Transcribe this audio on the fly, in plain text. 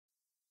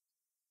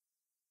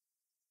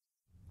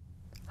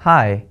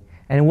Hi,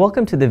 and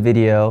welcome to the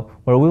video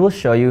where we will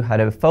show you how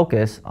to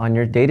focus on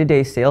your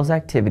day-to-day sales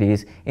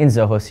activities in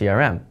Zoho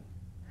CRM.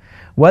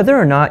 Whether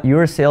or not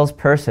you're a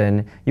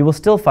salesperson, you will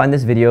still find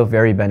this video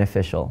very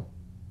beneficial.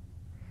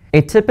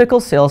 A typical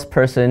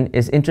salesperson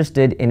is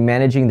interested in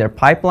managing their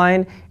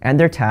pipeline and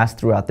their tasks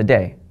throughout the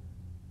day.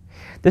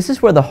 This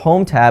is where the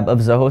Home tab of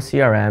Zoho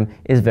CRM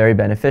is very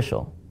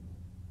beneficial.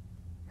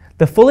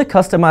 The fully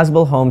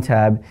customizable Home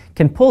tab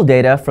can pull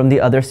data from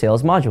the other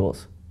sales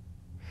modules.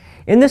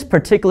 In this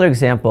particular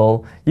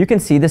example, you can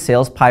see the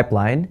sales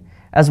pipeline,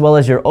 as well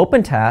as your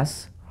open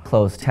tasks,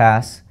 closed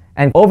tasks,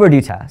 and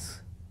overdue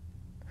tasks.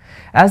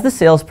 As the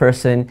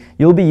salesperson,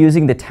 you'll be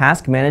using the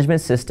task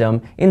management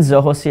system in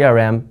Zoho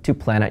CRM to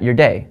plan out your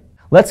day.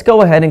 Let's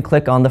go ahead and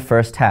click on the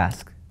first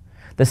task.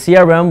 The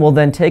CRM will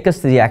then take us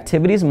to the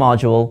Activities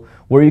module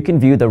where you can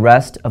view the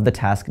rest of the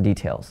task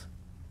details.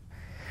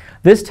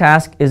 This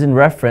task is in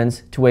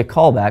reference to a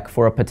callback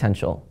for a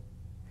potential.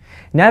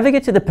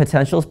 Navigate to the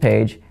Potentials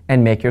page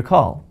and make your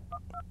call.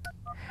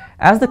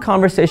 As the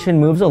conversation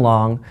moves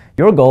along,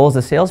 your goal as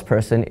a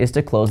salesperson is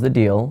to close the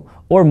deal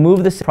or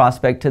move the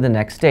prospect to the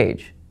next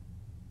stage.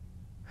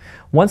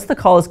 Once the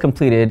call is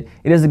completed,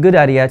 it is a good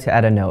idea to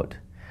add a note.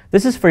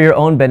 This is for your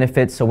own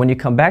benefit, so when you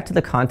come back to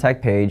the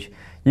contact page,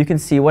 you can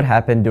see what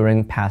happened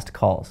during past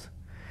calls.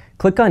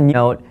 Click on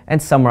Note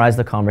and summarize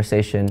the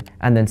conversation,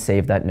 and then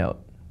save that note.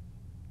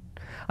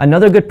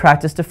 Another good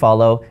practice to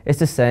follow is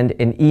to send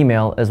an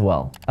email as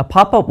well. A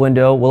pop-up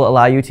window will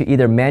allow you to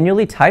either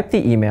manually type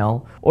the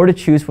email or to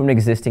choose from an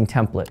existing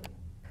template.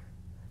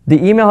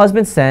 The email has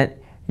been sent,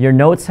 your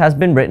notes has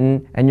been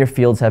written, and your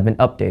fields have been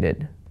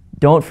updated.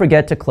 Don't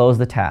forget to close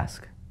the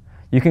task.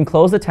 You can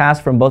close the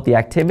task from both the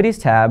Activities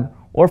tab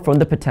or from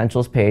the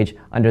Potentials page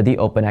under the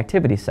Open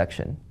Activities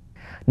section.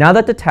 Now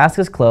that the task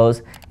is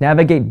closed,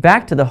 navigate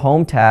back to the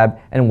Home tab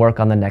and work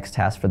on the next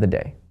task for the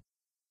day.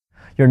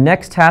 Your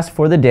next task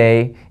for the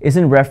day is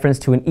in reference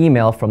to an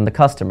email from the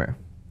customer.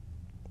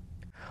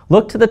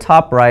 Look to the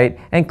top right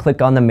and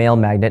click on the mail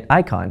magnet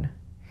icon.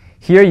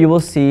 Here you will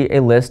see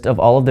a list of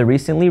all of the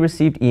recently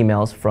received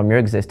emails from your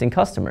existing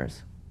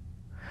customers.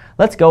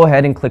 Let's go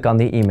ahead and click on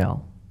the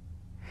email.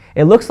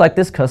 It looks like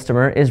this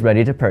customer is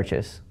ready to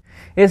purchase.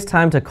 It's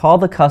time to call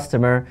the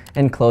customer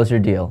and close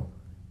your deal.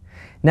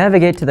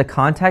 Navigate to the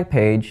contact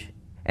page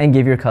and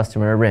give your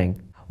customer a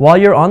ring. While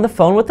you're on the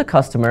phone with the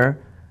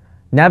customer,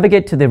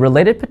 navigate to the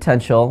related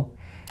potential,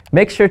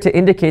 make sure to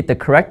indicate the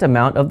correct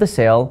amount of the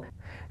sale,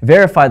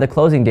 verify the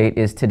closing date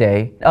is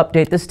today,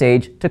 update the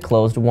stage to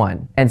closed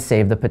won, and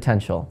save the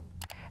potential.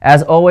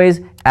 As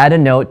always, add a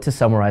note to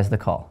summarize the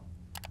call.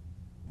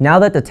 Now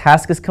that the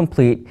task is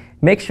complete,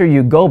 make sure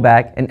you go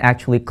back and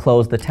actually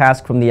close the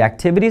task from the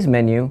Activities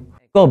menu,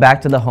 go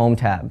back to the Home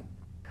tab.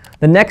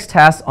 The next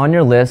task on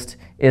your list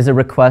is a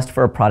request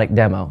for a product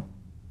demo.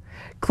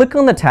 Click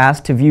on the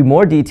task to view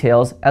more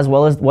details as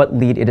well as what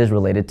lead it is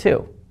related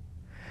to.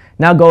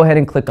 Now go ahead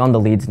and click on the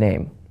lead's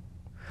name.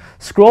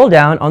 Scroll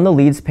down on the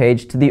leads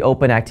page to the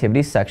Open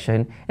Activities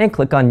section and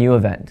click on New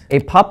Event.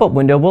 A pop-up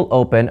window will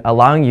open,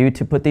 allowing you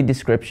to put the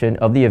description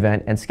of the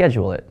event and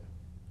schedule it.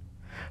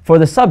 For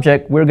the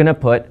subject, we're going to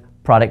put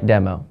Product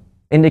Demo.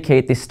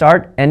 Indicate the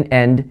start and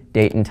end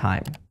date and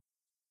time.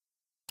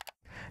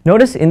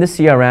 Notice in the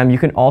CRM you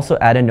can also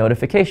add a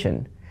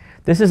notification.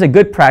 This is a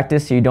good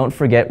practice so you don't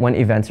forget when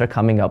events are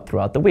coming up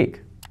throughout the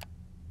week.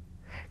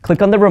 Click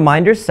on the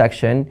Reminders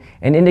section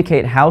and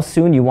indicate how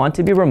soon you want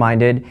to be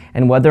reminded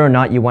and whether or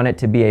not you want it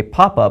to be a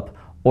pop-up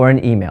or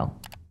an email.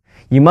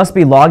 You must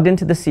be logged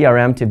into the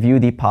CRM to view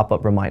the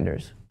pop-up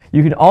reminders.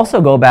 You can also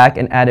go back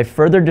and add a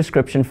further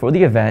description for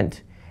the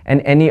event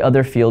and any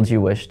other fields you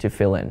wish to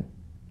fill in.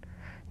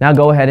 Now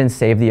go ahead and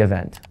save the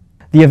event.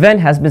 The event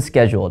has been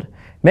scheduled.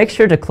 Make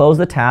sure to close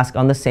the task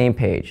on the same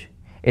page.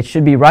 It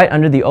should be right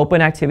under the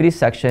Open Activities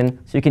section,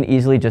 so you can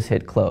easily just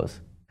hit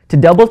close. To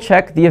double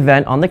check the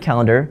event on the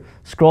calendar,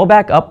 scroll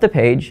back up the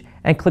page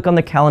and click on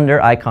the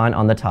calendar icon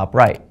on the top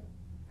right.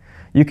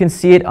 You can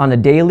see it on a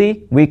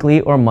daily,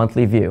 weekly, or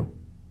monthly view.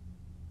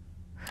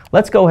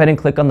 Let's go ahead and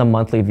click on the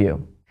monthly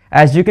view.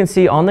 As you can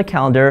see on the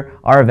calendar,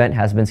 our event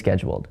has been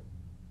scheduled.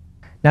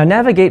 Now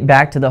navigate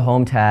back to the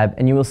Home tab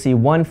and you will see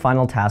one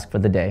final task for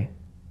the day.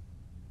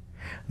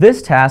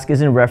 This task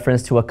is in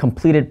reference to a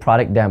completed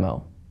product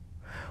demo.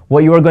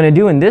 What you are going to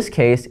do in this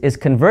case is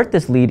convert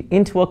this lead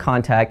into a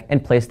contact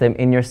and place them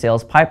in your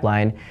sales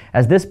pipeline,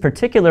 as this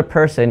particular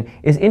person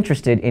is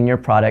interested in your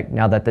product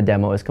now that the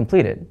demo is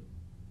completed.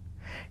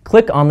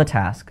 Click on the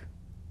task.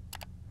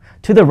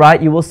 To the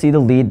right, you will see the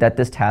lead that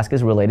this task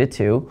is related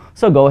to,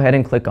 so go ahead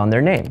and click on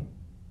their name.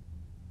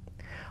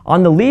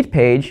 On the lead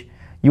page,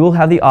 you will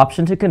have the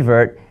option to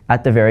convert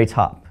at the very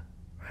top.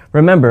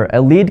 Remember, a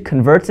lead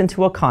converts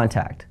into a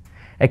contact.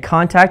 A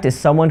contact is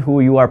someone who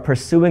you are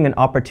pursuing an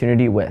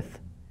opportunity with.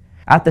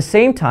 At the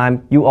same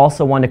time, you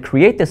also want to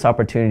create this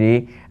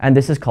opportunity, and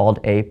this is called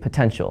a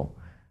potential.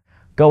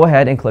 Go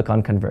ahead and click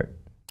on Convert.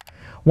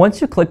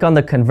 Once you click on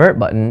the Convert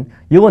button,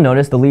 you will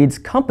notice the lead's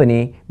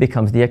company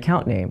becomes the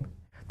account name.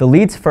 The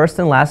lead's first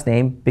and last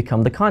name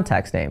become the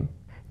contact's name.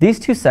 These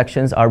two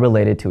sections are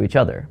related to each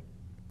other.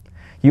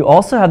 You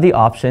also have the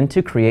option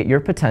to create your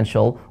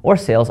potential or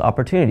sales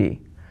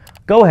opportunity.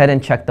 Go ahead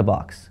and check the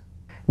box.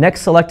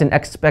 Next, select an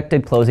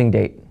expected closing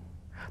date.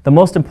 The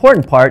most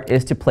important part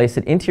is to place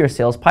it into your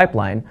sales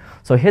pipeline,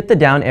 so hit the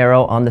down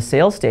arrow on the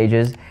sales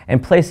stages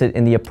and place it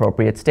in the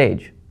appropriate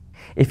stage.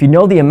 If you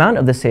know the amount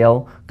of the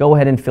sale, go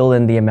ahead and fill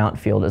in the amount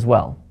field as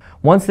well.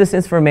 Once this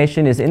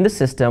information is in the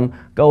system,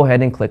 go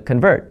ahead and click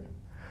Convert.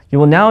 You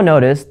will now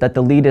notice that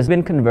the lead has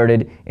been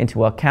converted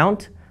into a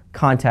count,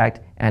 contact,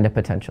 and a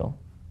potential.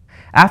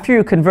 After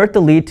you convert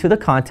the lead to the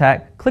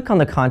contact, click on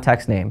the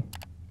contact's name.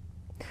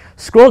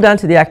 Scroll down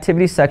to the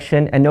activity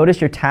section and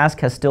notice your task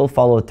has still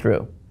followed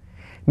through.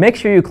 Make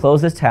sure you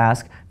close this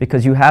task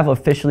because you have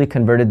officially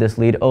converted this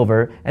lead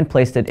over and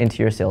placed it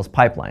into your sales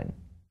pipeline.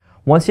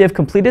 Once you have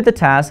completed the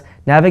task,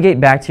 navigate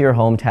back to your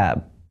Home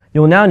tab.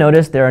 You will now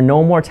notice there are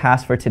no more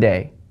tasks for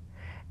today.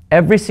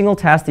 Every single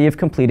task that you've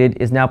completed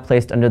is now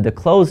placed under the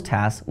Closed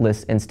Tasks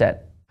list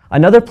instead.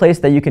 Another place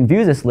that you can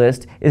view this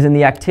list is in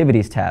the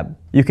Activities tab.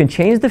 You can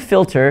change the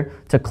filter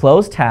to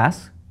Closed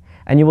Tasks,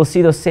 and you will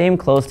see those same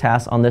closed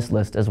tasks on this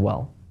list as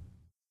well.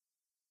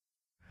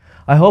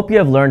 I hope you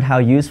have learned how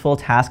useful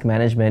task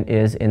management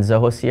is in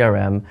Zoho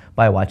CRM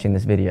by watching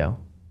this video.